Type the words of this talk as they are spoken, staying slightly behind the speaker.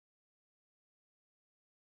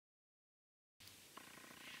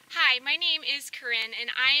Hi, my name is Corinne and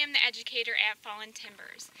I am the educator at Fallen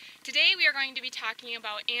Timbers. Today we are going to be talking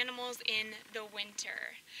about animals in the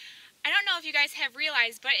winter. I don't know if you guys have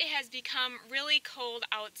realized, but it has become really cold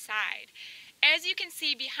outside. As you can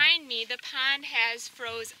see behind me, the pond has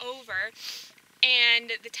froze over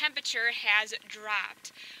and the temperature has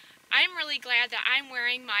dropped. I'm really glad that I'm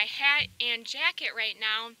wearing my hat and jacket right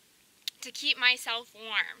now to keep myself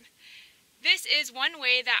warm. This is one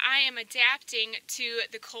way that I am adapting to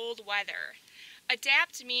the cold weather.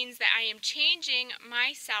 Adapt means that I am changing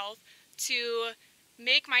myself to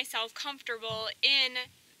make myself comfortable in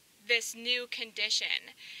this new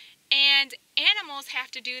condition. And animals have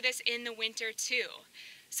to do this in the winter too.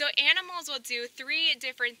 So animals will do three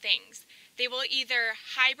different things. They will either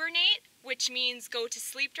hibernate, which means go to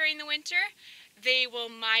sleep during the winter. They will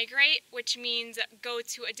migrate, which means go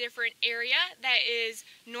to a different area that is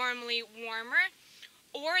normally warmer,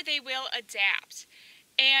 or they will adapt.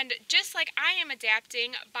 And just like I am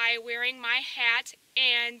adapting by wearing my hat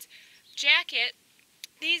and jacket,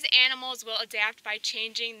 these animals will adapt by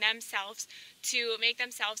changing themselves to make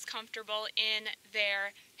themselves comfortable in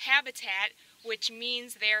their habitat, which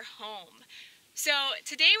means their home. So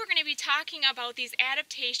today we're going to be talking about these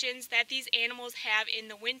adaptations that these animals have in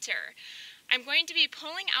the winter. I'm going to be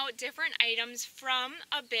pulling out different items from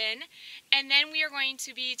a bin, and then we are going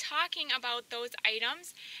to be talking about those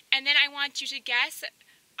items, and then I want you to guess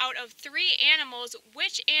out of three animals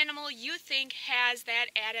which animal you think has that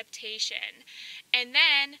adaptation. And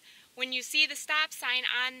then when you see the stop sign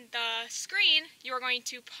on the screen, you are going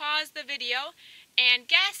to pause the video and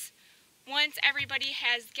guess. Once everybody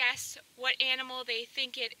has guessed what animal they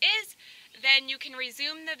think it is, then you can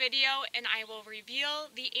resume the video and I will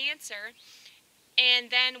reveal the answer,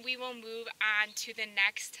 and then we will move on to the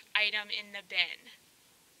next item in the bin.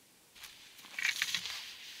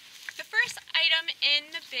 The first item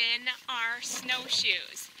in the bin are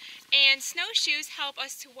snowshoes. And snowshoes help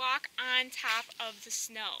us to walk on top of the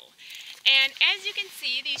snow. And as you can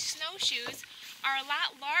see, these snowshoes are a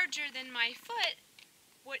lot larger than my foot,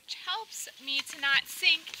 which helps me to not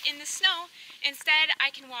sink in the snow. Instead,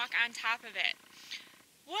 I can walk on top of it.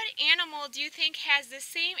 What animal do you think has the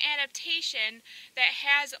same adaptation that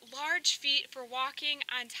has large feet for walking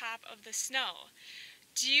on top of the snow?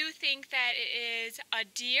 Do you think that it is a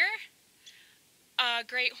deer, a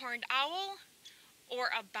great horned owl, or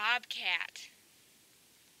a bobcat?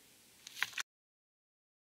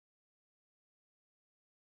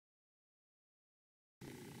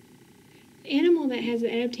 The animal that has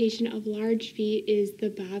the adaptation of large feet is the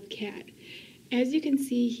bobcat. As you can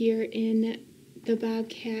see here in the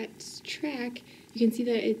bobcat's track, you can see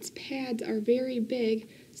that its pads are very big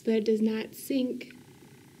so that it does not sink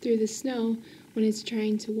through the snow when it's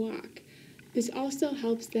trying to walk. This also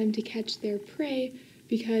helps them to catch their prey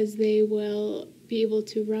because they will be able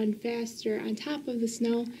to run faster on top of the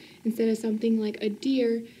snow instead of something like a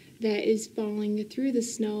deer that is falling through the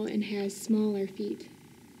snow and has smaller feet.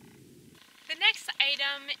 The next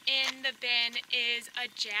item in the bin is a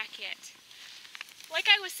jacket. Like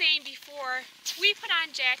I was saying before, we put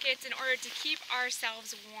on jackets in order to keep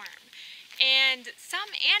ourselves warm. And some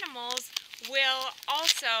animals will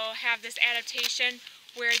also have this adaptation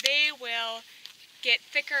where they will get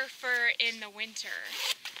thicker fur in the winter.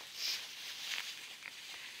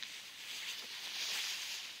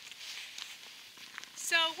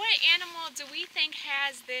 So what animal do we think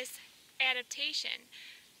has this adaptation?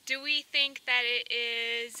 Do we think that it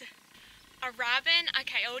is a robin, a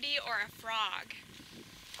coyote, or a frog?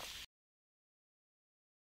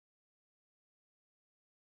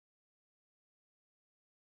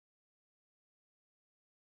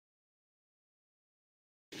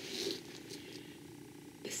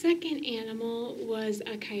 The second animal was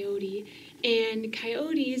a coyote, and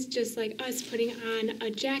coyotes, just like us putting on a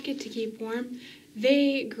jacket to keep warm,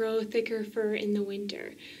 they grow thicker fur in the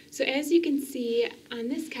winter. So as you can see on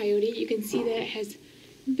this coyote, you can see that it has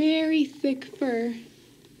very thick fur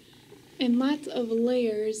and lots of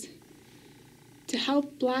layers to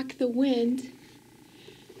help block the wind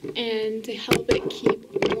and to help it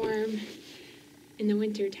keep warm in the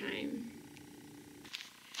winter time.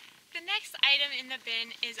 The next item in the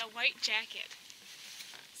bin is a white jacket.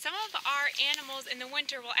 Some of our animals in the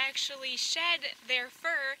winter will actually shed their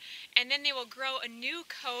fur and then they will grow a new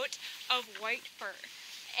coat of white fur.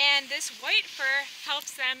 And this white fur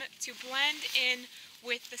helps them to blend in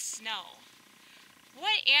with the snow.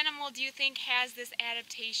 What animal do you think has this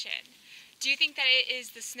adaptation? Do you think that it is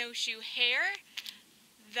the snowshoe hare,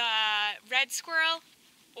 the red squirrel,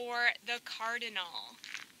 or the cardinal?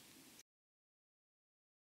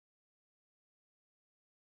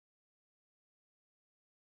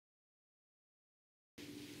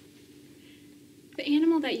 The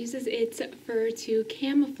animal that uses its fur to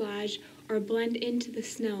camouflage or blend into the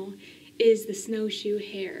snow is the snowshoe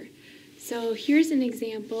hare. So here's an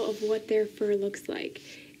example of what their fur looks like.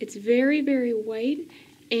 It's very, very white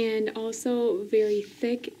and also very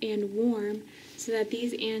thick and warm so that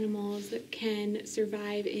these animals can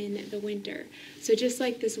survive in the winter. So just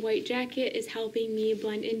like this white jacket is helping me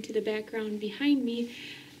blend into the background behind me,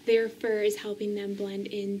 their fur is helping them blend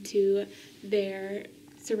into their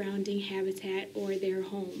surrounding habitat or their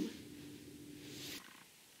home.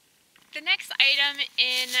 The next item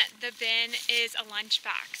in the bin is a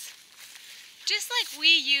lunchbox. Just like we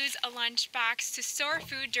use a lunchbox to store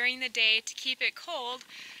food during the day to keep it cold,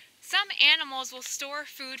 some animals will store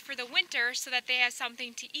food for the winter so that they have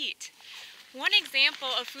something to eat. One example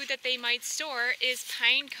of food that they might store is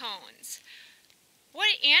pine cones.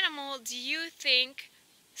 What animal do you think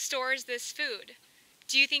stores this food?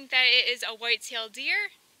 Do you think that it is a white-tailed deer,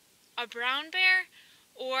 a brown bear,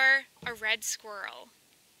 or a red squirrel?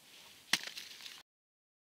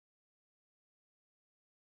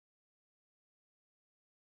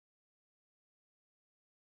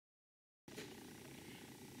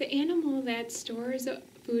 The animal that stores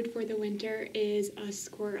food for the winter is a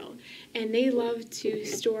squirrel, and they love to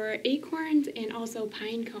store acorns and also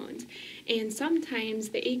pine cones. And sometimes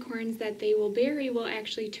the acorns that they will bury will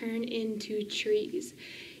actually turn into trees.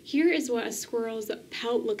 Here is what a squirrel's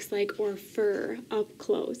pelt looks like, or fur, up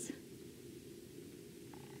close.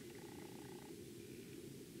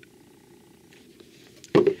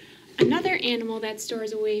 Another animal that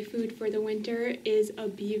stores away food for the winter is a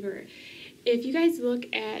beaver. If you guys look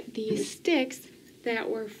at the sticks that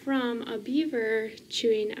were from a beaver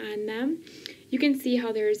chewing on them, you can see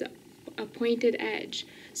how there's a pointed edge.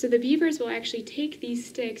 So the beavers will actually take these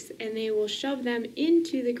sticks and they will shove them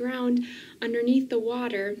into the ground underneath the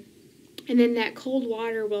water, and then that cold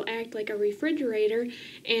water will act like a refrigerator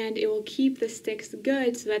and it will keep the sticks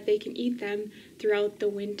good so that they can eat them throughout the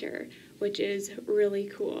winter, which is really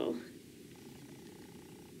cool.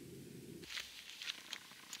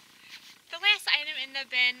 The last item in the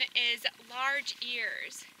bin is large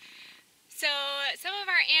ears. So some of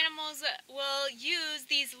our animals will use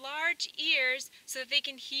these large ears so that they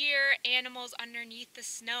can hear animals underneath the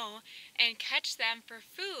snow and catch them for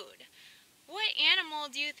food. What animal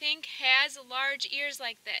do you think has large ears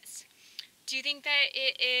like this? Do you think that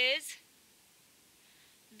it is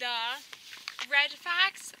the red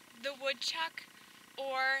fox, the woodchuck,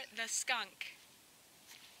 or the skunk?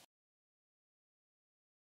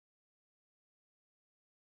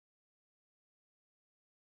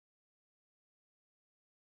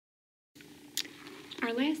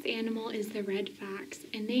 Our last animal is the red fox,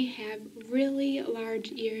 and they have really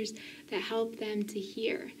large ears that help them to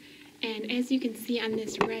hear. And as you can see on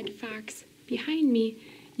this red fox behind me,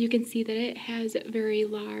 you can see that it has very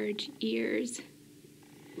large ears.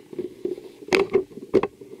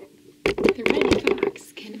 The red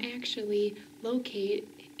fox can actually locate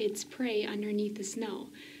its prey underneath the snow.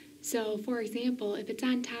 So, for example, if it's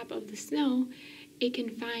on top of the snow, it can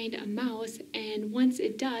find a mouse, and once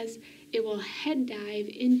it does, it will head dive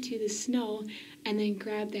into the snow and then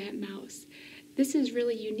grab that mouse. This is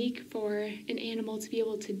really unique for an animal to be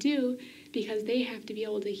able to do because they have to be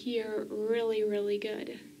able to hear really, really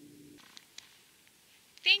good.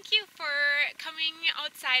 Thank you for coming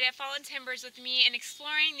outside at Fallen Timbers with me and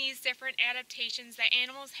exploring these different adaptations that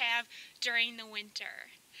animals have during the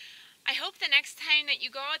winter. I hope the next time that you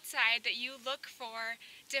go outside that you look for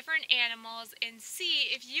different animals and see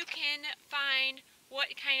if you can find what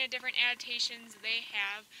kind of different adaptations they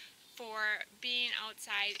have for being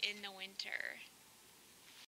outside in the winter.